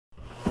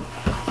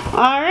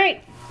All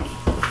right.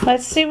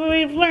 Let's see what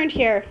we've learned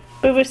here.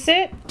 BooBoo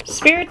sit,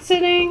 Spirit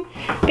sitting,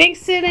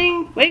 Bynx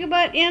sitting,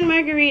 Wigglebutt, and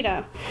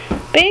Margarita.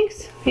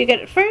 Bynx, you get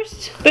it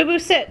first.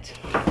 BooBoo sit.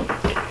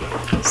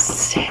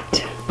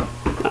 Sit.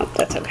 Oh,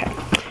 that's okay.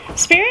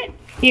 Spirit,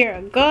 you're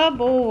a good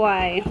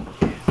boy.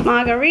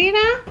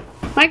 Margarita,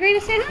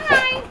 say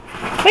hi.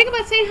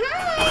 Wigglebutt, say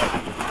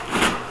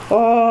hi.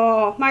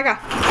 Oh, Marga.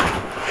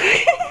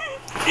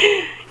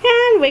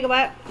 And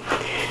Wigglebutt.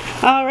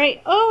 All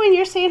right. Oh, and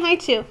you're saying hi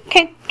too.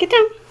 Okay, get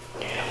down.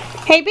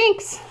 Hey,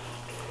 Bynx.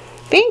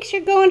 Bynx,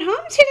 you're going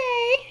home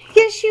today.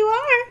 Yes, you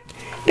are.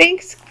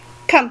 Bynx,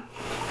 come.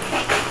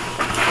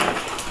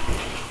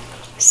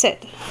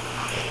 Sit.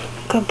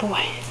 Good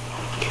boy.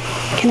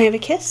 Can I have a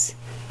kiss?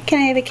 Can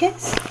I have a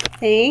kiss?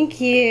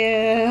 Thank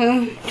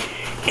you.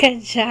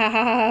 Good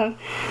job.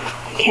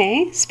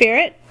 Okay,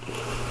 Spirit.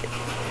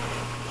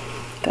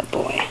 Good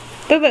boy.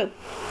 BooBoo.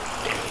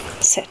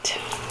 Sit.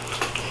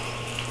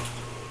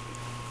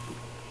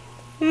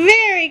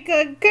 Very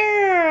good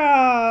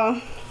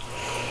girl.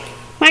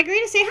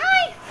 Margarita, say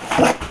hi.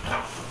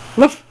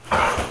 Woof.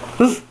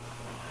 Woof.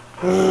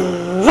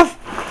 Woof.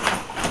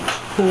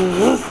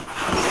 Woof.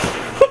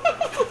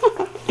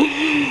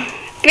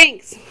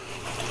 Bynx.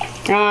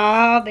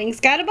 Oh, Bynx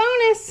got a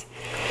bonus.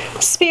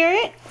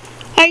 Spirit,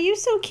 are you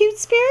so cute,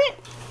 Spirit?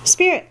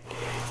 Spirit,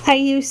 are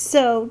you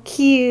so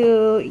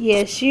cute?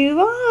 Yes, you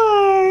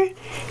are.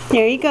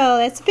 There you go.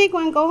 That's a big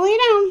one. Go lay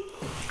down.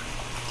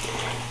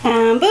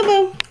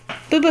 BooBoo.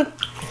 BooBoo.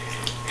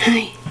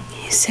 Hi.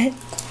 Sit.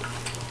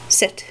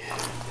 Sit.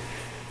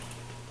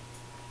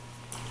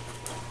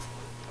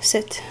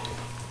 Sit.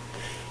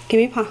 Give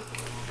me a paw.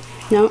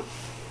 No.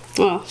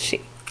 Oh,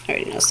 she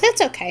already knows.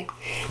 That's okay.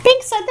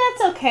 Bynx said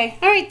that's okay.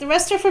 All right, the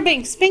rest are for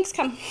Bynx. Bynx,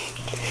 come.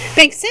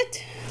 Bynx,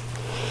 sit.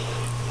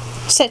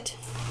 Sit.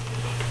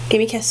 Give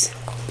me a kiss.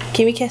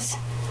 Give me a kiss.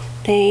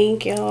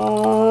 Thank you.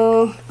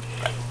 All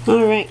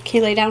right, can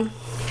you lay down?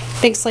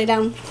 Bynx, lay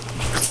down.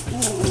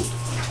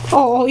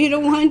 Oh, you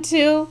don't want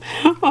to?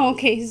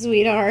 Okay,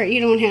 sweetheart,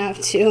 you don't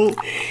have to.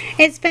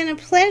 It's been a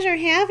pleasure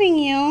having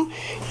you.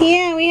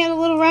 Yeah, we had a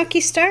little rocky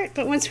start,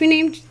 but once we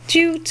named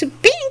you to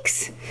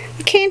Bynx,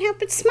 we can't help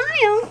but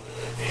smile.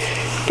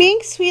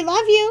 Bynx, we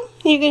love you.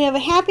 You're going to have a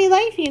happy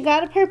life. You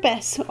got a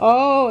purpose.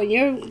 Oh,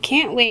 you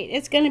can't wait.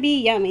 It's going to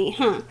be yummy,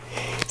 huh?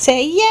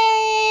 Say,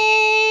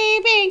 yay,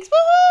 Bynx.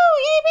 Woohoo,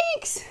 yay,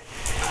 Bynx.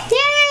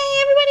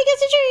 Yay, everybody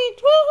gets a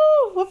treat.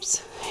 Woohoo.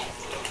 Whoops.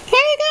 There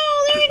you go,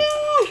 there you go.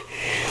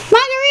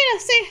 Margarita,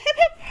 say hip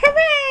hip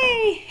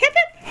hooray. Hip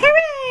hip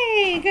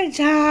hooray. Good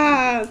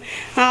job.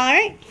 All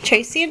right,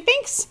 Tracy and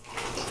Bynx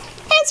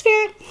and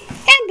Spirit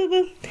and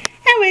BooBoo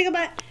and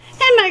Wigglebutt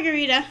and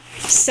Margarita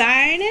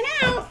signing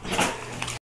out.